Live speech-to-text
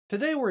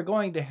Today we're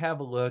going to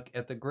have a look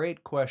at the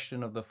great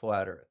question of the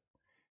flat Earth.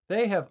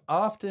 They have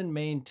often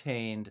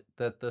maintained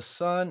that the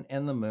sun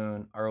and the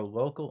moon are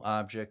local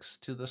objects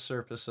to the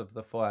surface of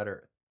the flat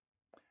Earth.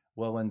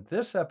 Well, in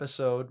this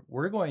episode,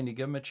 we're going to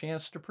give them a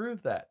chance to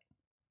prove that.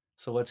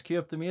 So let's cue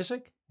up the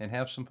music and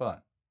have some fun.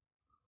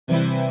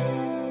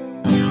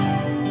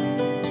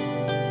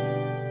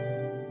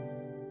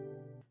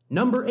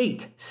 Number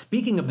 8.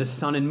 Speaking of the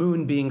sun and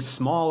moon being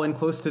small and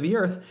close to the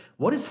Earth,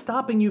 what is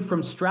stopping you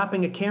from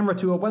strapping a camera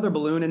to a weather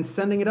balloon and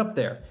sending it up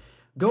there?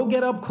 Go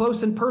get up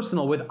close and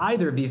personal with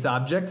either of these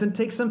objects and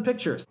take some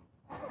pictures.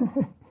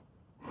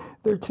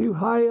 They're too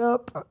high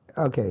up.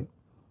 Okay.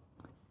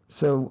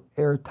 So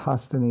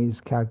Eratosthenes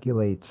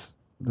calculates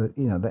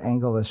the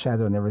angle, the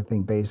shadow, and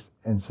everything based,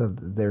 and so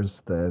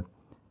there's the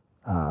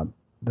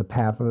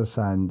path of the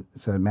sun,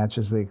 so it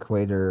matches the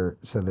equator,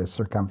 so the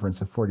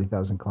circumference of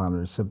 40,000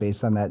 kilometers. So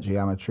based on that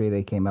geometry,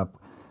 they came up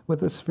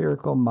with a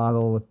spherical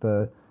model with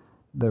the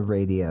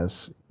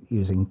radius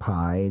using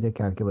pi to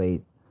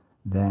calculate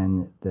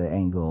then the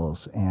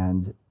angles.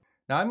 And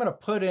now I'm going to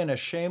put in a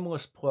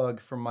shameless plug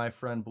from my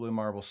friend Blue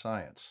Marble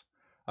Science.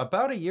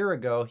 About a year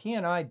ago, he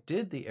and I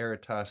did the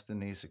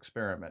Eratosthenes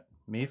experiment,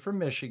 me from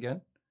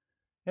Michigan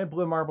and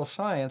Blue Marble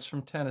Science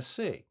from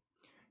Tennessee.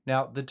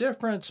 Now, the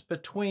difference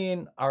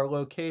between our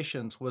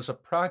locations was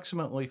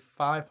approximately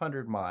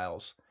 500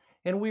 miles,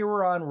 and we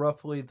were on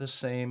roughly the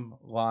same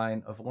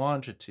line of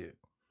longitude.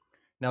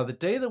 Now, the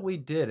day that we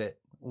did it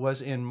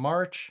was in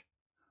March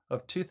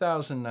of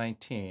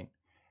 2019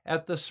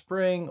 at the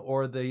spring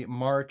or the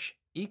March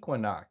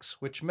equinox,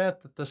 which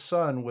meant that the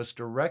sun was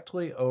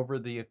directly over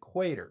the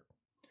equator.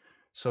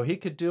 So he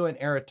could do an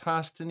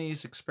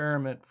Eratosthenes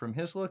experiment from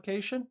his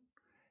location,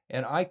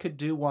 and I could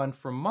do one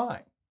from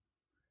mine.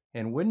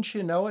 And wouldn't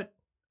you know it,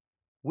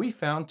 we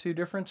found two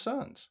different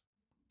suns.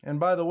 And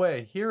by the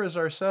way, here is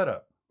our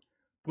setup.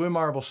 Blue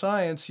Marble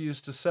Science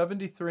used a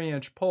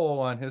 73-inch pole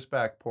on his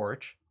back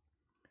porch,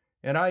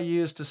 and I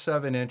used a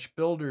 7-inch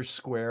builder's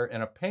square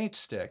and a paint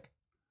stick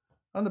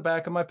on the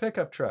back of my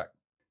pickup truck.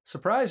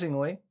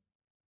 Surprisingly,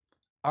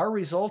 our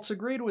results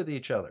agreed with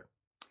each other.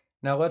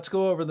 Now let's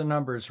go over the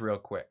numbers real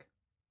quick.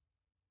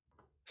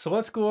 So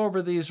let's go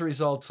over these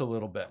results a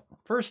little bit.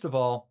 First of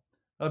all,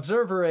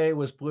 Observer A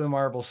was Blue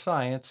Marble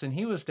Science, and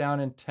he was down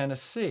in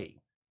Tennessee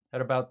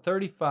at about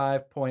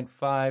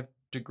 35.5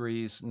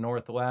 degrees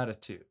north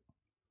latitude.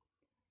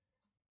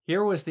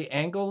 Here was the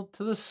angle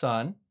to the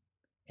sun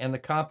and the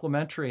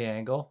complementary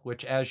angle,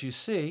 which, as you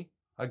see,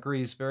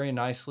 agrees very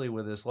nicely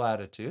with his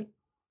latitude,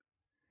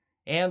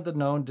 and the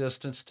known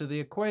distance to the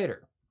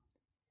equator.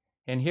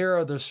 And here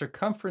are the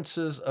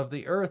circumferences of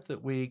the Earth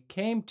that we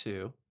came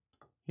to.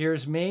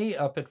 Here's me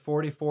up at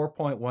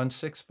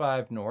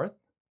 44.165 north.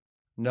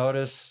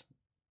 Notice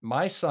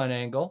my sun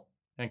angle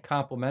and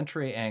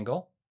complementary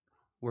angle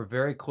were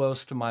very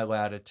close to my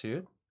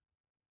latitude,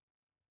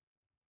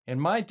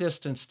 and my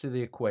distance to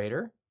the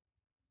equator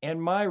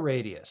and my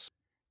radius.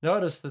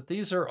 Notice that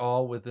these are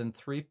all within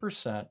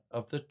 3%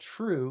 of the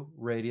true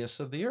radius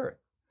of the Earth.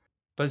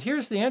 But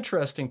here's the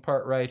interesting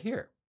part right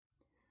here.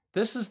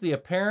 This is the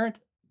apparent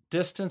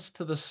distance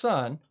to the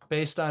sun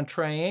based on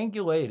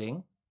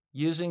triangulating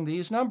using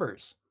these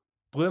numbers.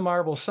 Blue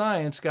Marble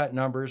Science got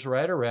numbers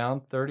right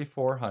around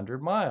 3,400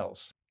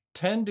 miles.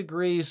 10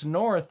 degrees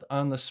north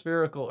on the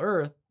spherical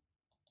Earth,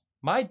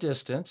 my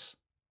distance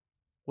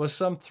was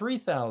some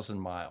 3,000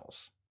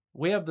 miles.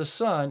 We have the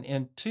sun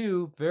in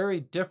two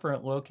very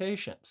different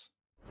locations.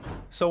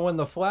 So when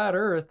the flat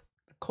Earth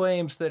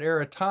claims that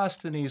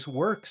Eratosthenes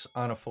works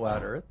on a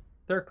flat Earth,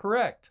 they're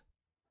correct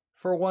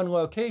for one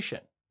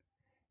location.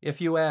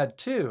 If you add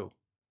two,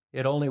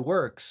 it only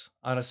works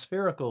on a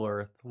spherical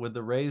Earth with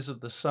the rays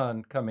of the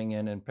sun coming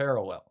in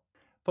parallel.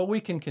 But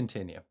we can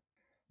continue.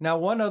 Now,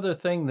 one other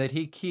thing that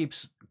he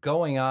keeps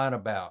going on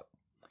about,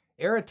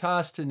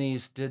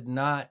 Eratosthenes did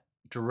not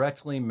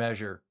directly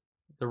measure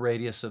the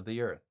radius of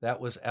the Earth.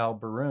 That was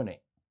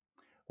Al-Biruni.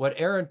 What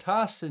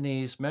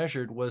Eratosthenes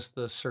measured was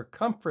the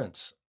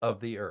circumference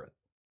of the Earth.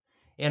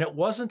 And it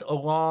wasn't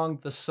along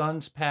the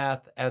sun's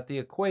path at the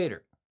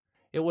equator.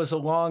 It was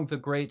along the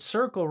Great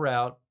Circle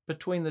route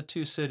between the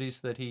two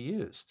cities that he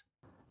used.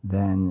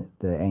 then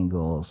the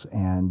angles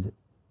and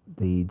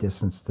the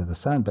distance to the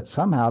sun, but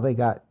somehow they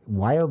got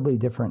wildly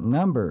different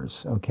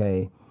numbers,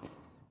 okay?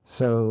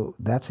 So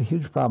that's a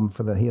huge problem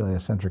for the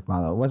heliocentric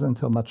model. It wasn't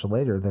until much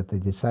later that they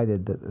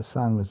decided that the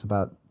sun was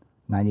about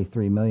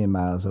 93 million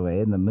miles away,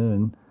 and the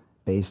moon,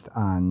 based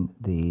on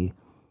the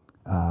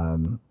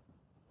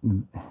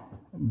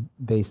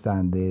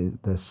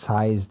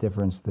size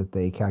difference that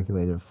they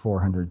calculated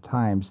 400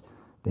 times,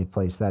 they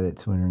placed that at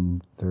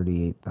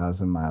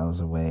 238,000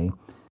 miles away.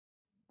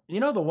 You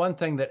know, the one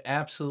thing that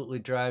absolutely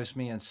drives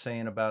me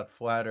insane about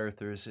flat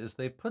earthers is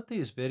they put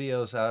these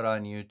videos out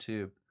on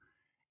YouTube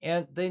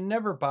and they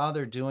never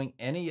bother doing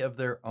any of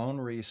their own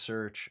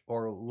research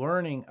or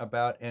learning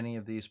about any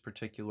of these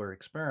particular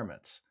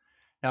experiments.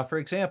 Now, for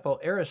example,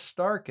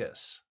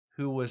 Aristarchus,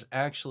 who was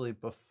actually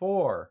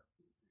before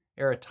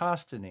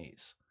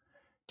Eratosthenes,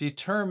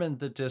 determined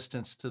the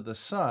distance to the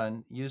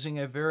sun using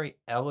a very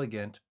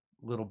elegant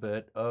little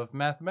bit of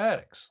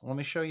mathematics. Let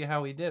me show you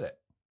how he did it.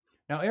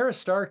 Now,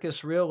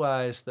 Aristarchus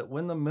realized that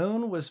when the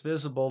moon was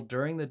visible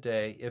during the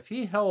day, if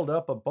he held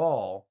up a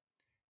ball,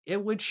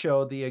 it would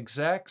show the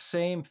exact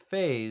same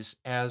phase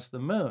as the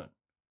moon.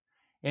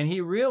 And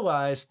he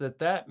realized that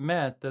that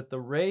meant that the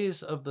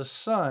rays of the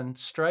sun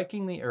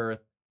striking the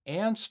earth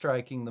and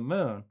striking the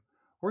moon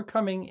were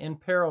coming in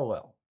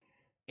parallel.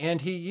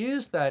 And he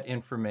used that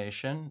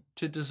information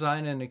to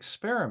design an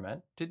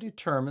experiment to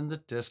determine the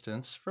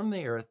distance from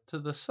the earth to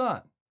the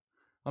sun.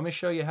 Let me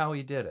show you how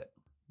he did it.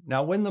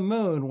 Now, when the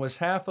moon was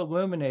half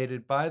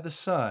illuminated by the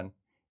sun,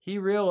 he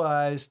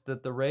realized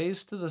that the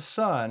rays to the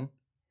sun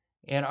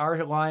and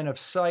our line of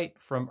sight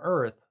from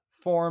Earth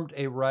formed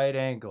a right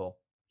angle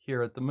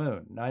here at the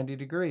moon, 90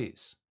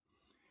 degrees.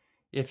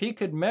 If he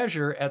could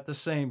measure at the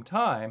same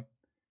time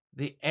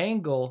the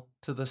angle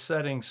to the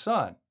setting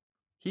sun,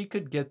 he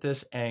could get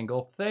this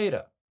angle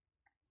theta.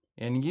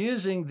 And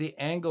using the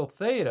angle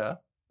theta,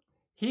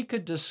 he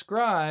could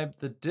describe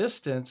the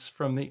distance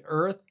from the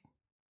Earth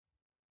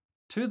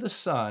to the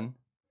sun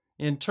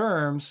in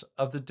terms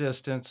of the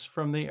distance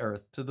from the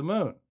Earth to the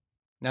moon.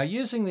 Now,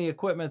 using the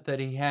equipment that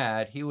he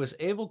had, he was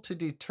able to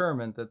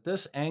determine that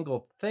this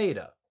angle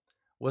theta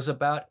was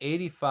about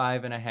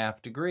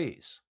 85.5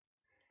 degrees.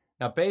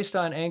 Now, based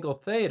on angle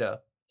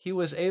theta, he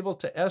was able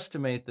to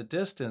estimate the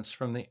distance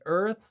from the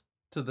Earth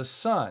to the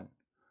sun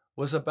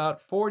was about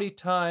 40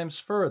 times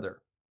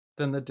further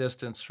than the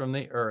distance from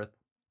the Earth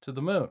to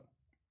the moon.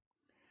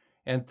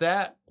 And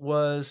that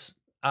was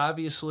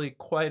obviously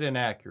quite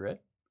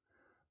inaccurate,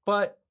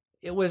 but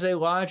it was a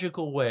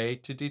logical way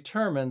to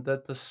determine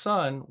that the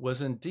sun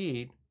was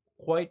indeed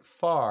quite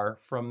far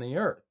from the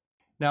Earth.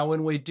 Now,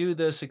 when we do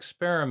this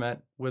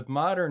experiment with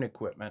modern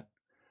equipment,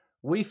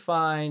 we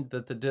find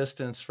that the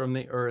distance from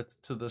the Earth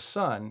to the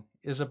sun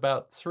is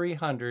about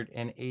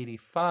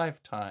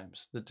 385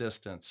 times the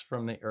distance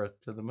from the Earth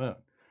to the moon.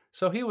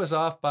 So he was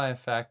off by a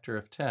factor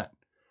of 10.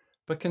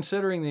 But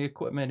considering the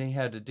equipment he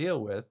had to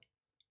deal with,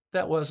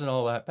 that wasn't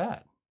all that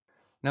bad.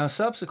 Now,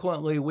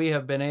 subsequently, we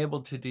have been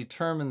able to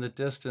determine the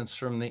distance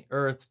from the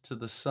Earth to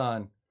the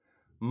sun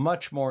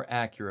much more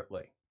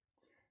accurately.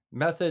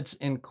 Methods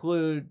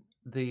include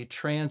the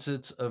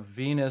transits of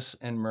Venus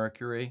and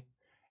Mercury,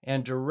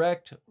 and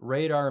direct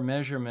radar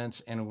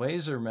measurements and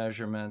laser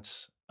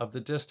measurements of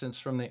the distance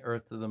from the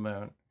Earth to the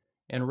moon,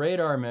 and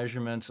radar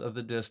measurements of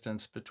the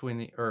distance between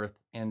the Earth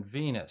and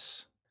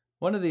Venus.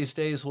 One of these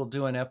days we'll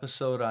do an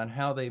episode on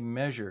how they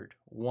measured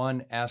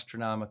one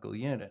astronomical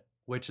unit,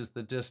 which is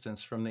the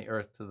distance from the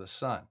Earth to the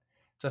sun.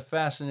 It's a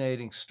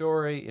fascinating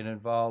story. It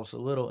involves a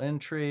little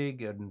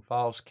intrigue. It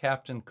involves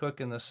Captain Cook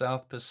in the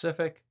South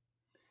Pacific.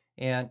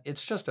 And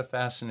it's just a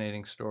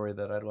fascinating story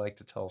that I'd like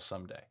to tell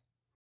someday.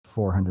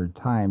 400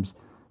 times.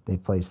 They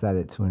placed that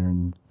at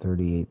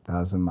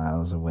 238,000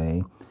 miles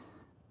away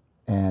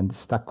and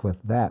stuck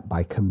with that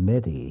by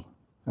committee.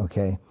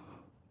 Okay.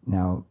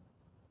 Now,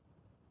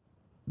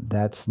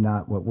 that's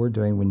not what we're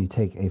doing when you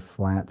take a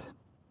flat,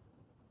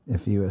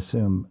 if you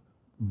assume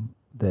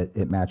that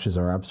it matches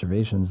our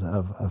observations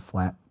of a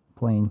flat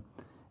plane,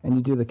 and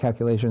you do the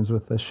calculations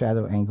with the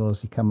shadow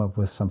angles, you come up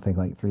with something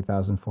like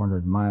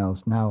 3,400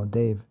 miles. Now,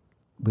 Dave,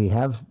 we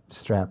have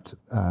strapped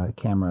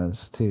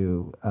cameras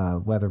to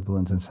weather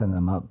balloons and send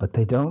them up, but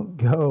they don't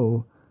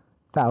go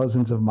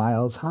thousands of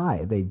miles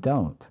high. They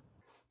don't.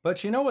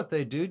 But you know what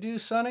they do,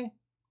 Sonny?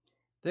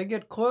 They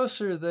get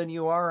closer than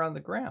you are on the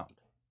ground.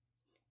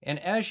 And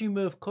as you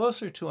move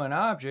closer to an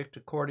object,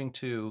 according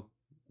to,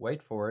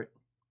 wait for it,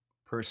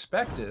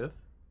 perspective,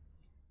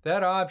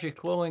 that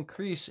object will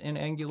increase in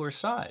angular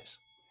size.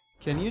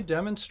 Can you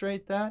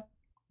demonstrate that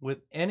with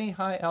any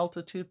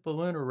high-altitude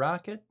balloon or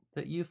rocket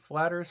that you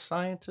flat Earth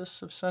scientists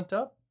have sent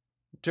up?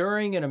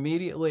 During and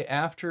immediately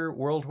after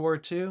World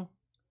War II,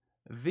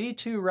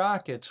 V-2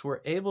 rockets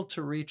were able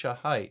to reach a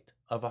height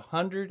of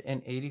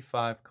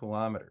 185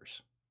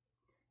 kilometers.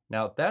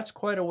 Now, that's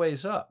quite a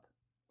ways up.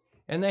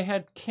 And they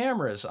had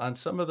cameras on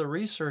some of the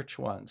research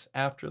ones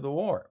after the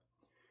war.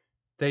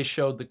 They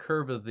showed the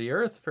curve of the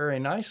Earth very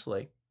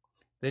nicely.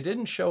 They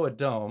didn't show a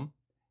dome,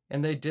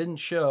 and they didn't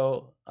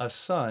show a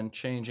sun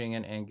changing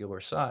in angular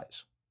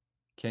size.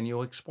 Can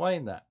you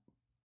explain that?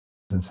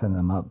 And send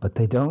them up, but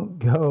they don't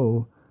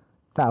go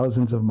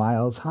thousands of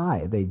miles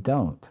high. They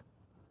don't.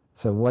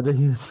 So what do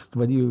you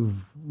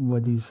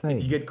say?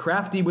 If you get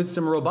crafty with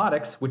some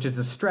robotics, which is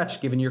a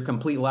stretch given your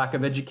complete lack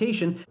of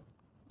education.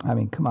 I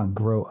mean, come on,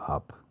 grow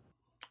up.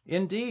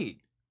 Indeed,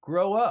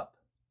 grow up.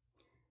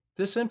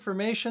 This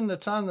information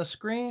that's on the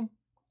screen,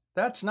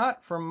 that's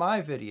not from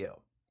my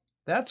video.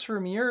 That's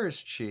from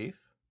yours,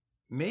 Chief.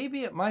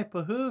 Maybe it might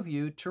behoove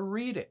you to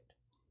read it,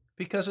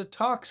 because it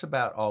talks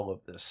about all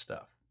of this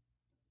stuff.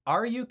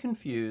 Are you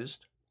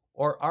confused,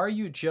 or are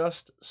you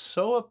just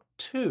so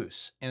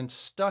obtuse and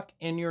stuck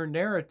in your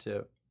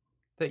narrative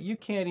that you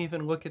can't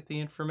even look at the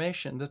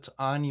information that's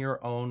on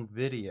your own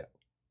video?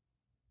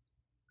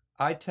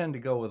 I tend to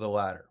go with the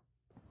latter.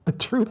 The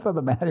truth of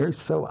the matter is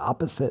so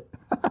opposite.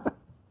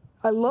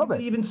 I love You it.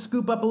 could even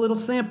scoop up a little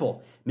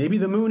sample. Maybe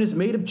the moon is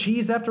made of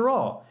cheese after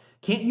all.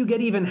 Can't you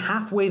get even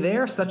halfway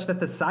there such that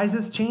the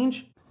sizes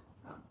change?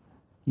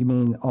 You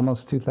mean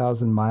almost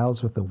 2,000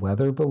 miles with a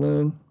weather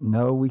balloon?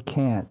 No, we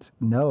can't.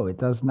 No, it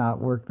does not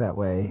work that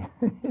way.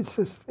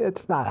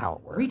 It's not how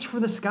it works. Reach for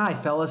the sky,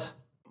 fellas.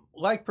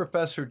 Like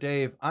Professor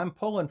Dave, I'm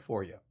pulling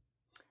for you.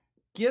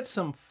 Get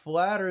some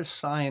flat earth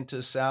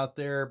scientists out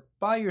there,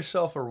 buy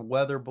yourself a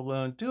weather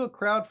balloon, do a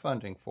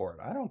crowdfunding for it.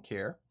 I don't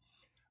care.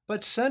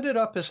 But send it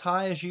up as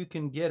high as you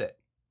can get it.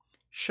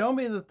 Show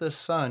me that the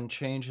sun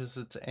changes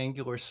its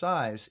angular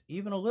size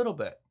even a little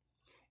bit.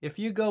 If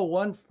you go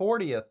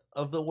 1/40th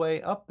of the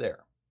way up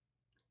there,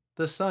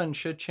 the sun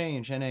should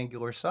change in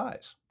angular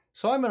size.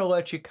 So I'm going to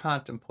let you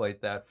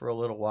contemplate that for a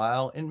little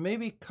while and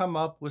maybe come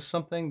up with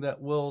something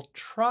that will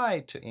try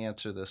to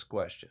answer this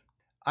question.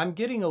 I'm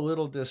getting a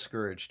little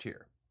discouraged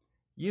here.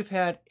 You've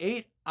had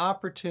 8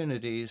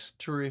 opportunities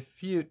to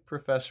refute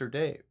Professor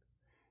Dave.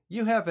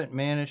 You haven't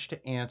managed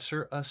to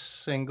answer a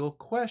single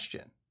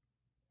question.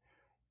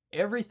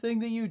 Everything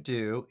that you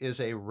do is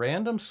a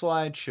random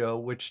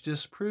slideshow which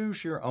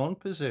disproves your own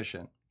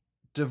position,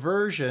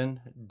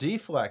 diversion,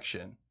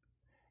 deflection,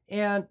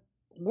 and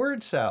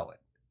word salad.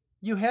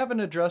 You haven't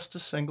addressed a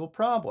single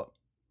problem.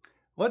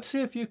 Let's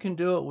see if you can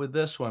do it with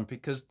this one,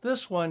 because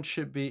this one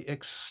should be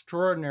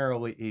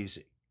extraordinarily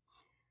easy.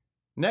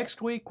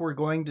 Next week, we're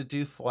going to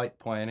do flight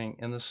planning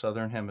in the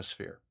Southern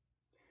Hemisphere.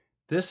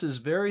 This is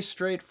very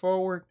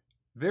straightforward,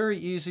 very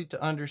easy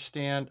to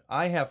understand.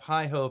 I have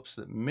high hopes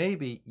that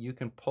maybe you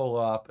can pull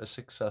off a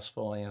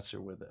successful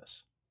answer with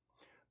this.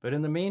 But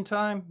in the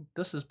meantime,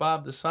 this is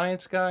Bob the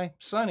Science Guy,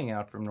 signing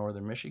out from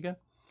Northern Michigan.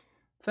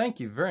 Thank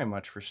you very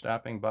much for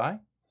stopping by,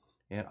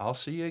 and I'll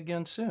see you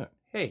again soon.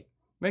 Hey,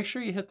 make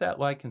sure you hit that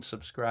like and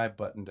subscribe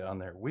button down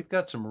there. We've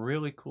got some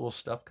really cool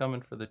stuff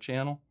coming for the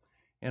channel,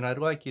 and I'd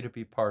like you to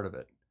be part of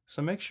it.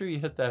 So make sure you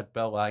hit that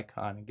bell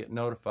icon and get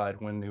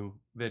notified when new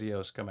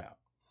videos come out.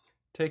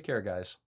 Take care, guys.